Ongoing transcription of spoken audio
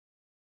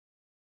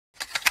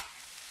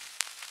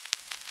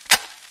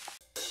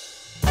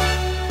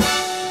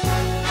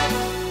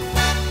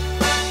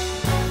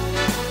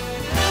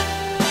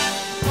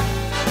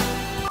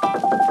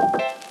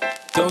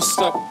Don't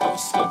stop, don't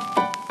stop.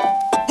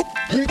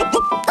 Hey. Okay,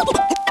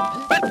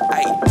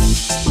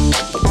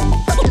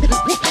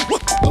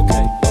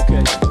 okay.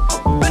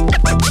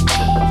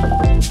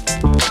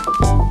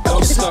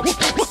 Don't stop.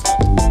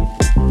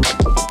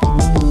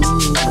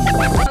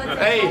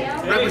 Hey,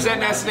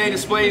 representing S&A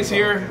Displays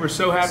here. We're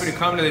so happy to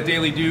come to the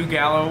DailyDOOH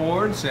Gala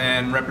Awards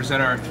and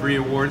represent our 3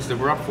 awards that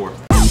we're up for.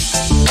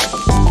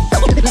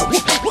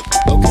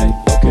 Okay,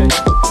 okay.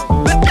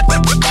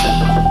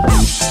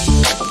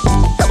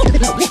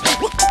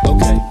 Okay, okay. Okay, okay.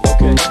 Okay,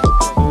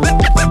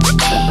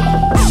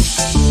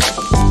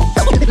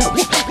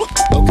 okay.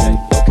 Okay,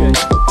 okay.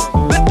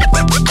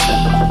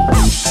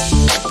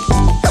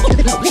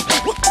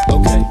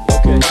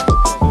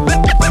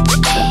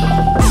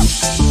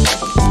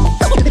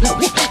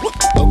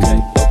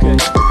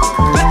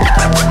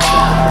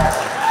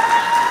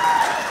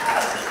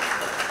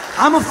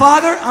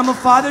 I'm a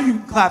father, you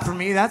can clap for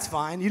me, that's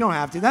fine. You don't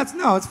have to,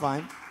 no, it's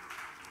fine.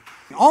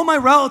 All my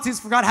relatives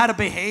forgot how to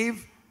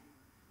behave.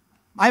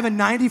 I have a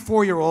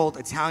 94-year-old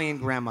Italian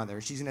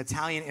grandmother. She's an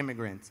Italian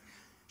immigrant.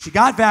 She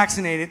got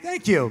vaccinated,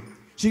 thank you.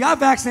 She got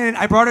vaccinated,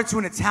 I brought her to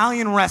an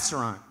Italian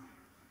restaurant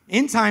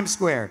in Times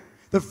Square.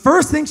 The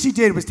first thing she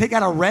did was take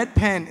out a red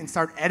pen and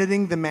start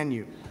editing the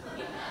menu.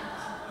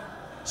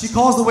 She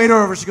calls the waiter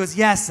over, she goes,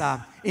 yes,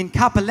 in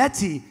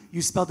Cappelletti,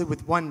 you spelled it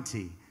with 1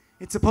 T.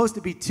 It's supposed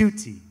to be 2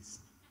 T's.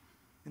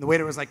 And the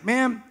waiter was like,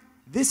 ma'am,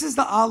 this is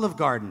the Olive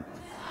Garden.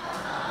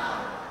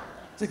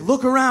 It's like,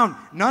 look around.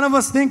 None of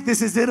us think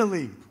this is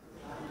Italy.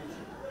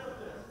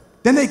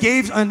 Then they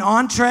gave an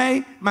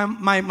entree.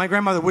 My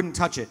grandmother wouldn't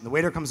touch it. And the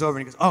waiter comes over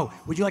and he goes, oh,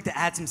 would you like to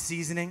add some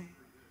seasoning?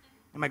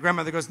 And my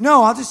grandmother goes,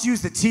 no, I'll just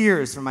use the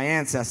tears from my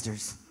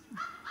ancestors.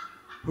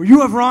 Well,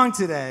 you have wrong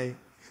today.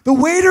 The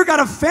waiter got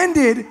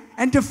offended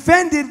and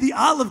defended the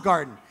Olive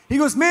Garden. He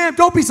goes, ma'am,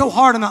 don't be so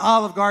hard on the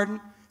Olive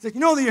Garden. It's like, you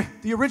know,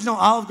 the original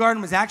Olive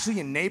Garden was actually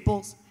in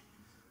Naples,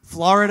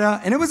 Florida,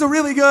 and it was a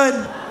really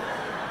good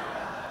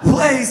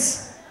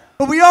place.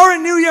 But we are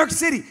in New York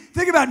City.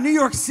 Think about New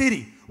York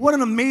City. What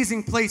an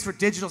amazing place for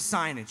digital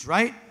signage,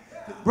 right?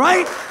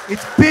 Right?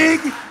 It's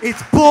big,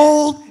 it's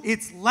bold,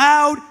 it's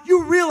loud.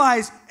 You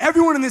realize,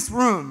 everyone in this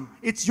room,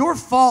 it's your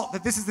fault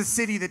that this is the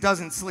city that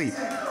doesn't sleep.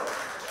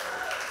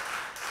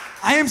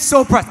 I am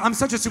so impressed. I'm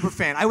such a super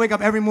fan. I wake up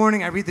every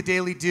morning, I read the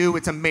DailyDOOH.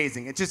 It's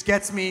amazing. It just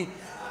gets me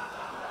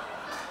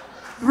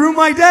through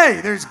my day.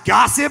 There's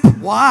gossip.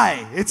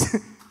 Why? It's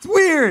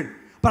weird,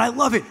 but I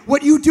love it.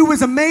 What you do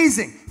is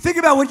amazing. Think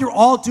about what you're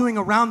all doing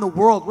around the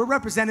world. We're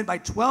represented by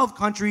 12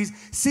 countries,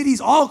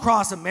 cities all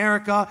across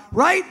America,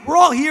 right? We're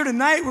all here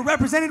tonight. We're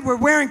represented. We're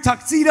wearing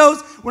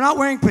tuxedos. We're not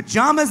wearing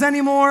pajamas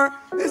anymore.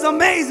 It's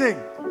amazing.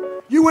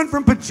 You went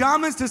from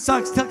pajamas to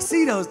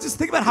tuxedos. Just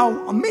think about how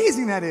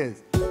amazing that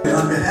is.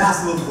 On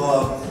behalf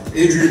of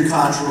Adrian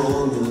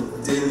Cottrell and the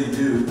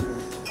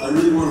DailyDOOH, I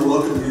really want to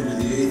welcome you to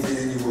the 8th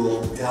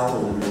Annual Gala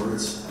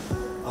Awards.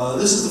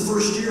 This is the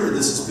first year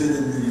this has been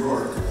in New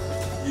York.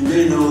 You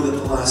may know that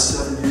the last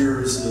 7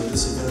 years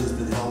this event has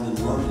been held in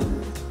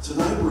London.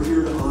 Tonight we're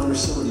here to honor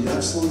some of the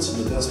excellence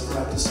and the best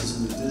practices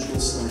in the digital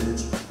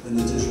signage and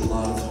the digital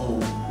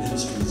out-of-home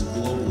industries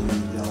globally in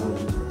the Gala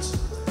Awards.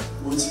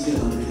 Once again,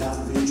 on behalf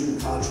of Adrian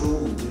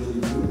Cottrell and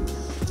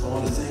DailyDOOH, I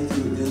want to thank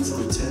you again for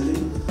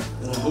attending,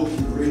 and I hope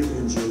you greatly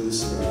enjoy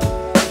this event.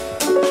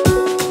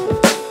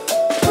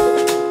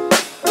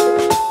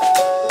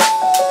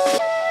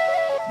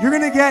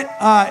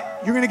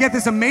 You're gonna get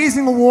this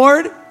amazing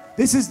award.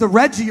 This is the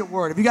Reggie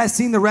Award. Have you guys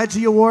seen the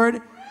Reggie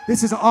Award?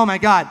 This is, oh my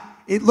God.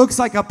 It looks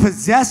like a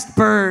possessed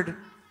bird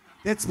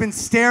that's been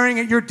staring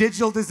at your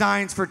digital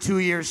designs for 2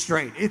 years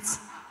straight. It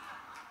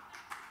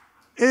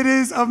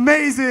is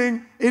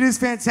amazing. It is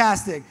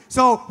fantastic.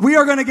 So we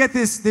are gonna get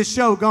this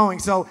show going.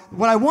 So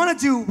what I wanna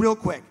do real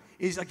quick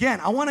is, again,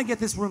 I wanna get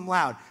this room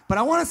loud, but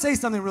I wanna say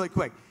something really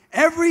quick.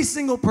 Every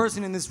single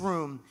person in this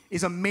room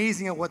is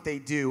amazing at what they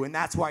do, and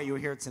that's why you're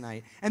here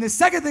tonight. And the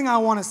second thing I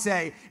want to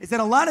say is that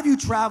a lot of you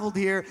traveled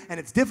here, and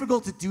it's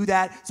difficult to do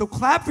that, so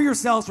clap for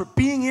yourselves for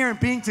being here and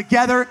being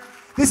together.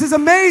 This is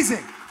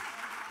amazing.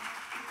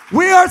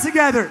 We are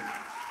together.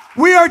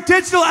 We are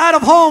digital out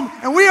of home,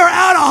 and we are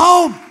out of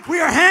home.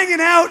 We are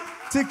hanging out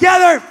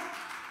together.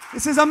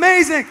 This is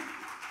amazing.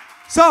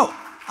 So,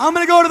 I'm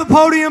going to go to the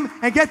podium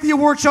and get the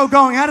award show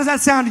going. How does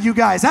that sound to you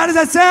guys? How does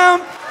that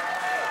sound?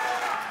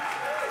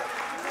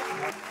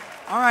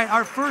 All right,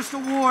 our first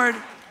award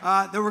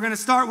that we're going to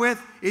start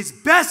with is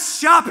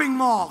Best Shopping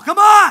Mall. Come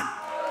on!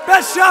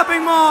 Best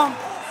Shopping Mall.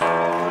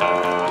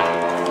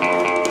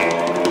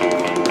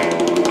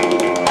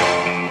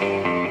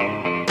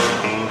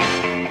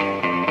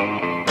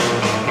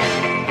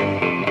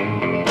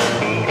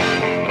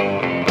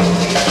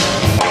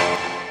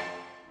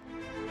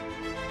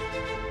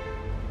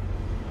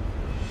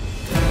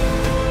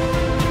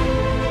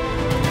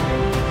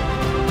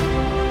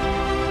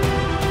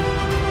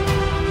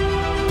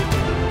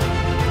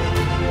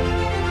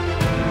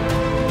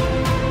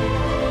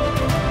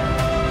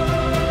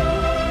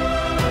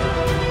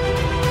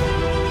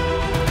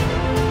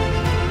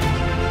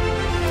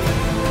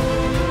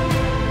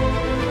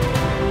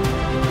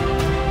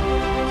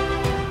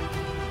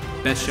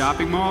 Best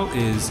shopping mall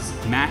is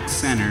Max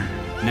Center,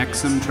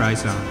 Nexum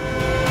Trizone.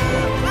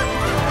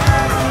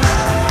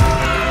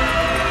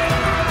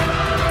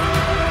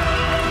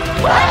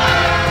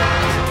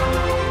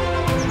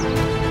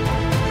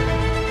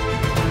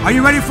 Are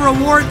you ready for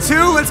award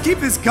 2? Let's keep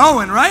this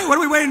going, right? What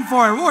are we waiting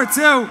for? Award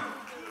 2.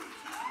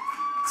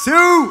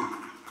 2.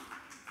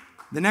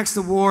 The next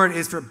award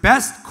is for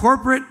Best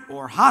Corporate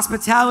or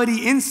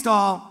Hospitality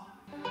Install.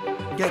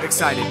 Get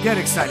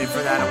excited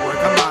for that award.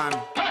 Come on.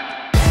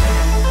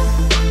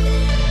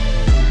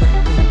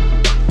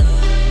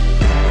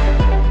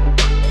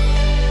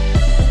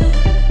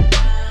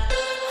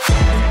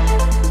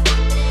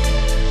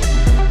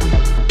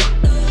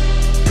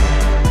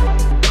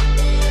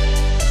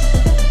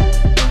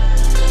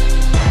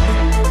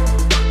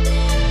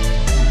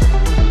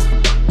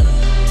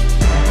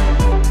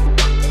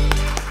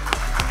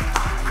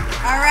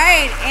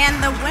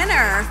 And the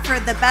winner for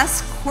the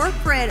Best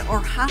Corporate or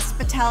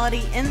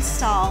Hospitality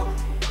Install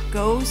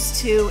goes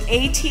to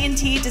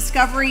AT&T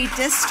Discovery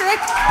District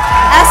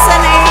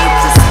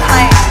SNA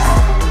Display.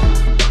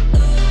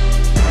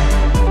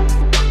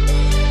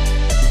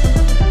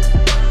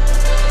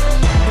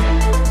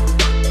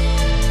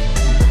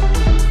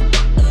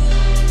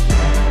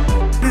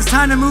 It's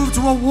time to move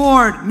to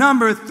award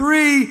number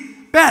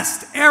 3,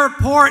 Best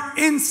Airport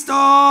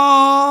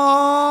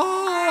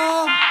Install.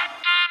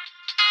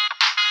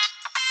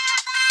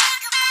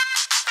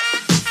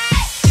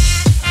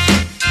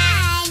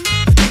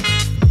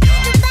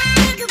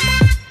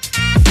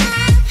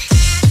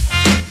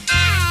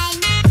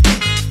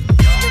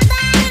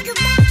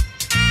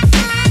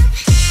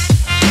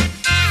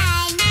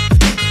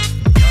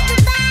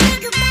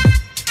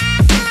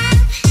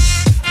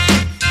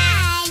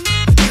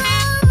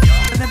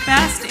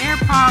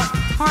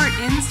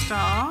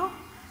 Install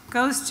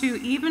goes to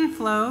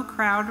Evenflow,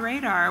 Crowd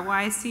Radar,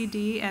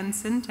 YCD, and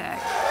Syntec.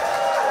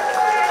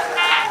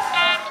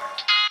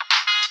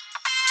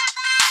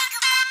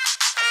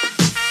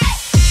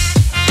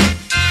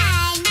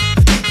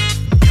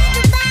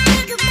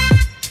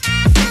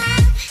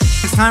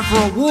 It's time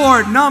for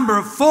award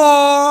number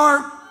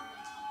 4,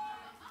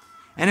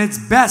 and it's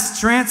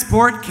Best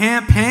Transport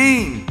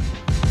Campaign.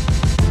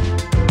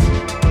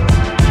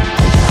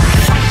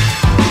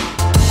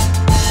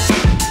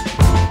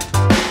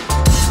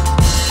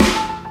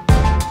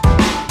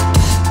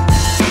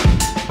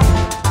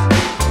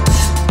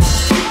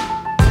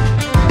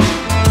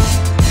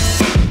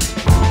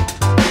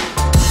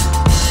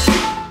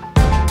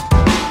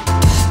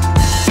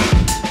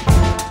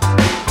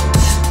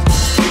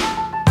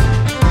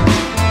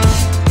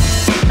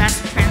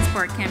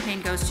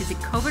 Goes to the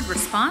COVID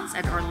response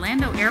at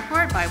Orlando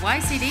Airport by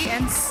YCD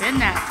and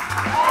SYNNET.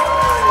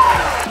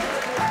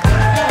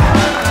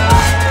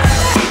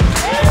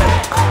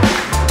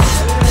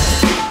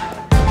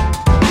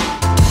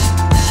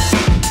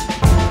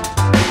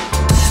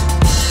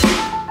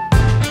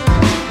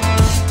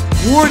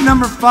 Award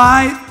number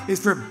 5 is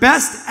for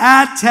Best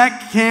Ad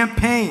Tech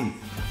Campaign.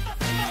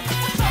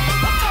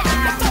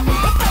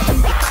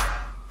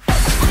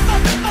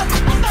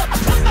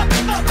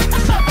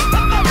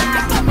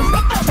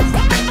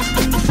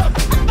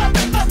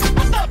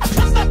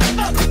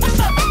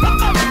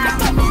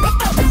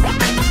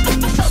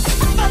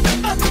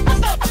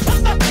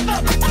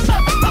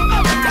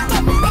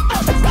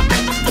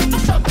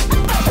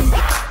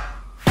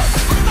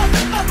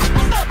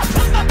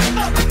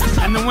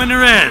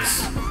 Winner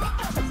is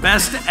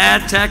Best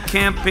Ad Tech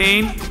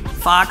Campaign,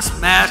 Fox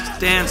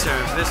Masked Dancer,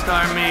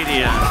 Vistar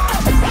Media.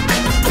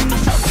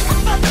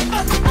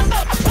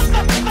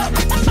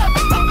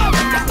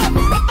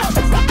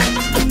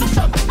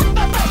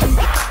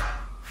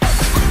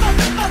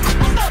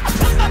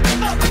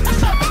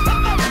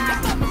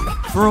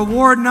 For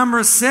award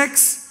number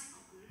 6,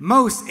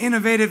 Most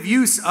Innovative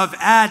Use of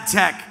Ad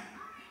Tech.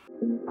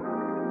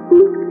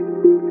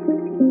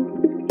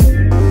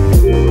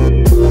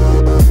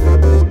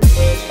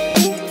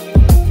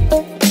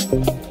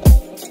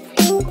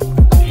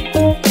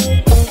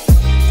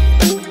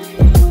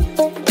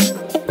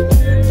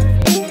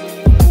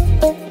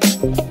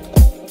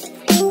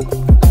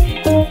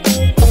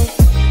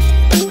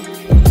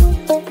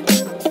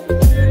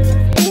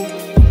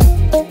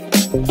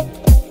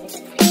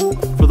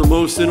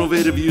 Most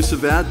innovative use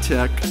of ad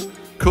tech,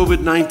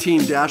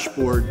 COVID-19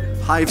 dashboard,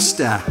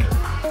 HiveStack.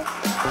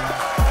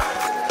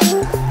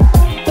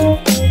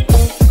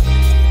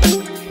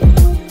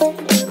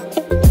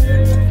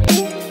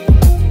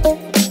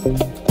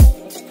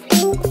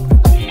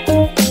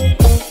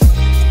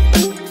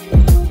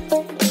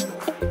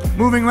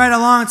 Moving right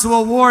along to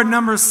award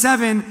number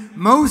 7,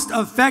 Most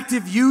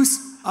Effective Use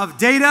of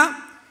Data.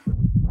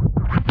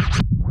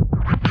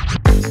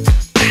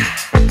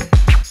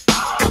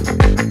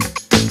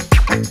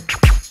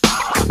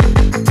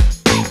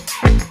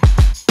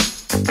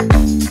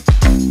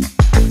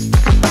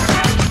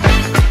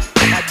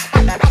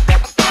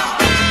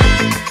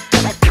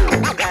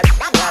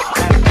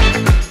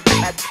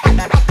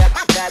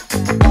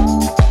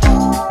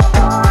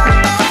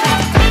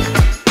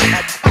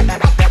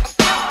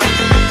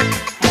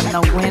 The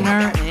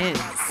winner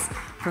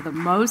for the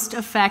most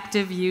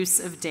effective use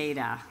of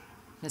data.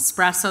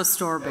 Nespresso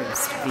Store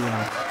Boost VO.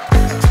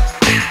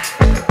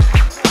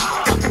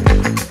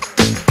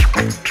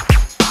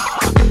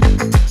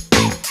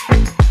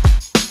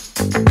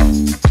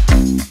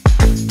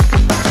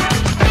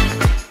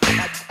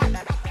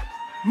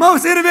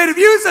 Most innovative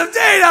use of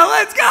data,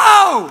 let's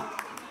go!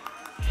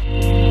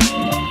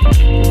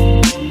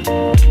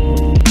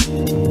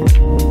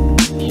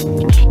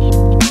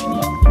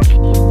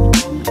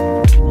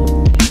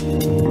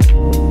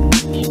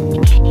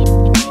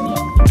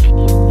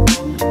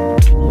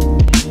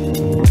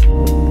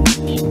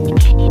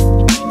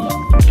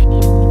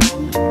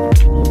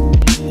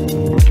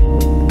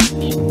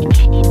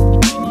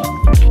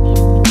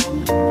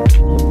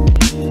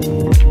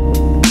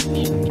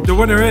 The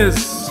winner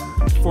is,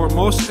 for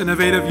most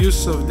innovative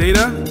use of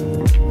data,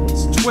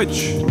 it's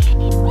Twitch,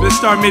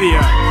 Vistar Media.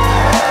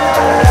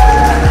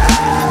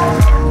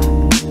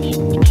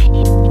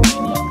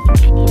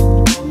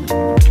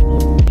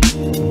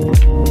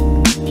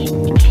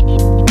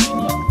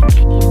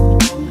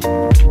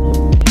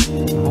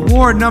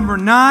 Award number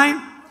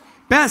 9,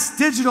 Best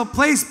Digital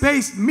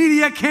Place-Based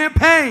Media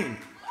Campaign.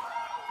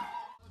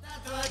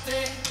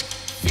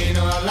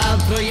 Fino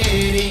all'altro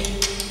ieri,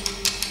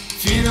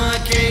 fino a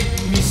che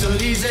mi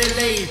sorrise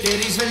lei che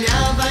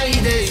risvegliava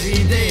i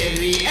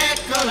desideri.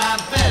 Eccola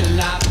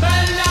bella,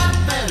 bella,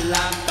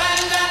 bella,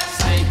 bella,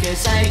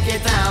 sai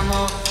che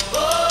t'amo,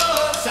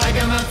 oh, sai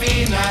che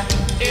mattina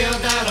io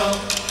darò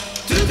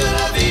tutta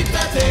la vita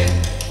a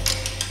te.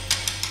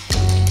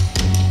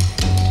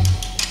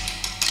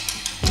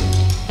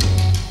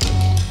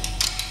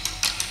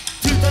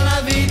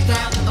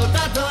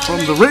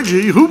 From the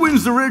Reggie, who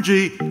wins the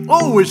Reggie?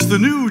 Oh, it's the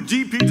new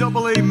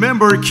DPAA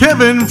member,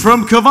 Kevin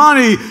from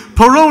Cavani,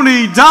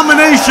 Peroni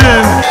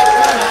Domination.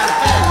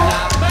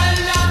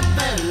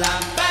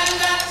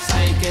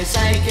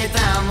 Sai che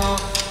t'amo,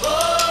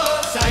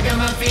 oh, sai che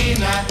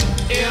mattina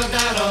io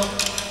darò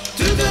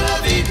tutta la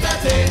vita a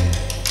te.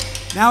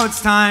 Now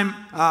it's time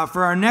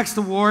for our next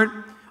award.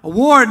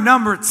 Award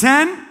number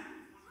 10.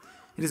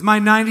 It is my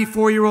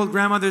 94-year-old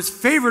grandmother's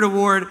favorite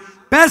award,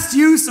 Best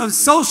Use of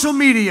Social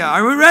Media.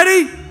 Are we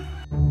ready?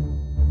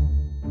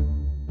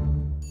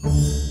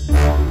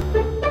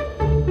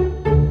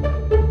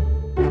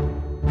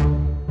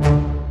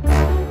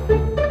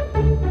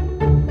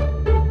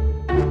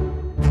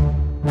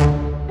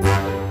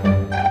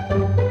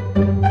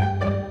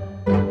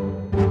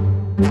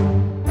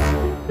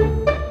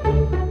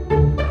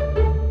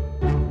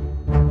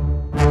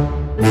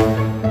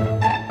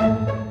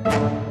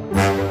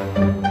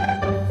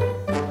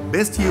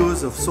 Best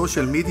use of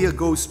social media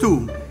goes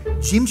to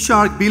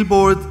Gymshark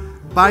Billboard,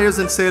 Buyers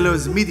and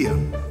Sellers Media.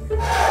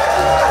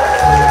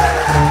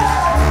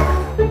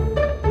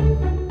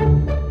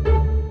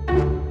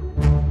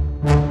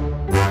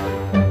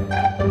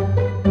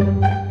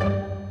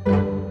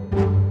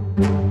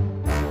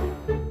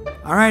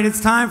 All right, it's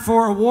time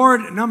for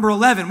award number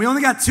 11. We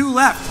only got 2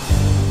 left.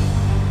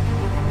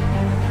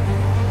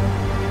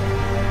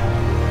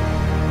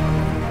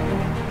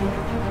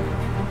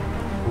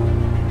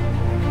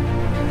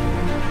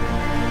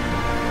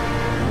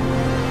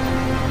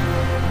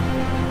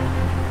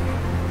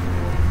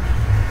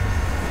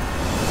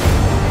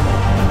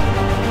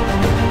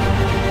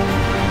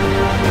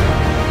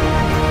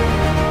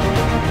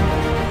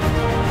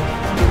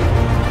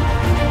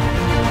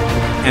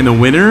 And the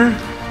winner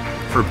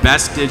for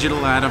Best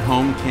Digital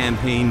Out-of-Home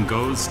Campaign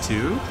goes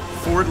to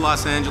Ford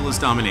Los Angeles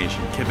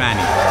Domination,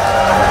 Cavani.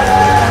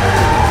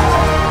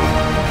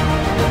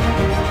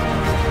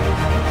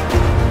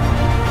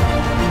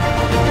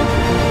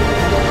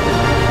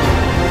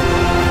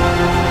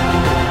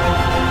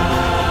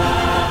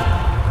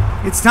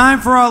 It's time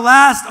for our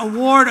last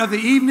award of the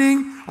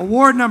evening,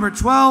 award number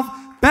 12,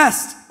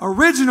 Best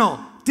Original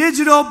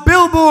Digital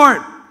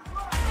Billboard.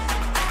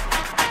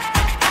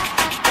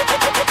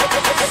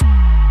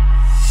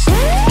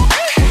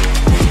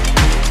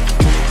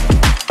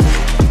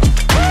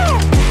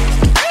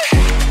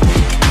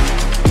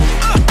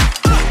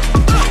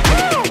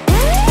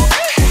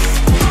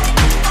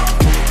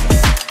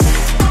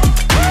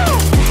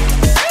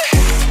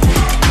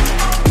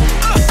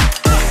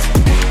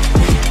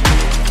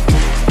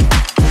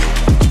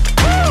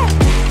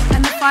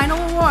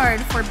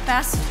 For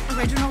Best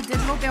Original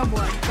Digital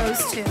Billboard goes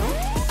to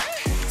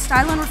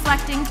Style and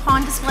Reflecting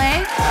Pawn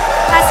Display,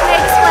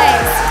 Fascinating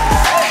Displays.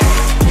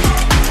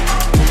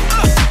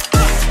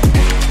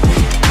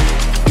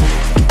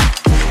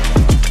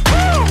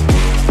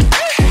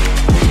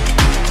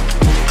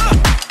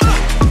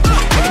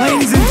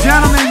 Ladies and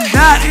gentlemen,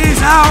 that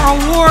is our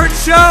award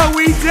show.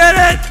 We did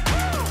it.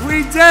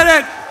 We did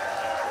it.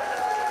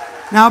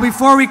 Now,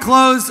 before we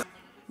close,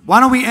 why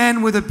don't we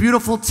end with a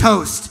beautiful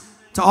toast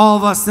to all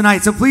of us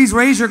tonight. So please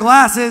raise your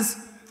glasses.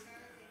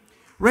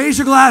 Raise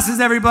your glasses,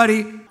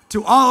 everybody,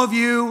 to all of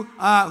you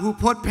who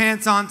put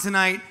pants on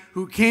tonight,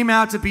 who came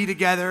out to be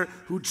together,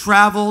 who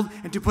traveled,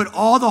 and to put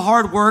all the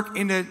hard work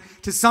into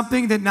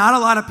something that not a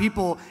lot of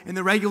people in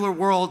the regular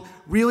world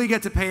really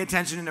get to pay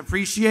attention and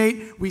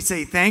appreciate. We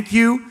say thank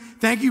you.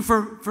 Thank you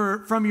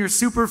from your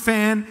super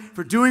fan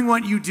for doing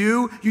what you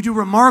do. You do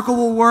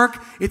remarkable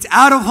work. It's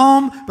out of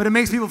home, but it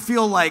makes people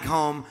feel like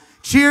home.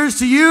 Cheers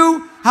to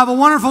you. Have a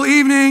wonderful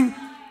evening.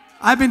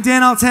 I've been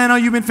Dan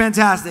Altano. You've been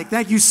fantastic.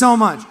 Thank you so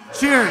much.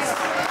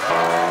 Cheers.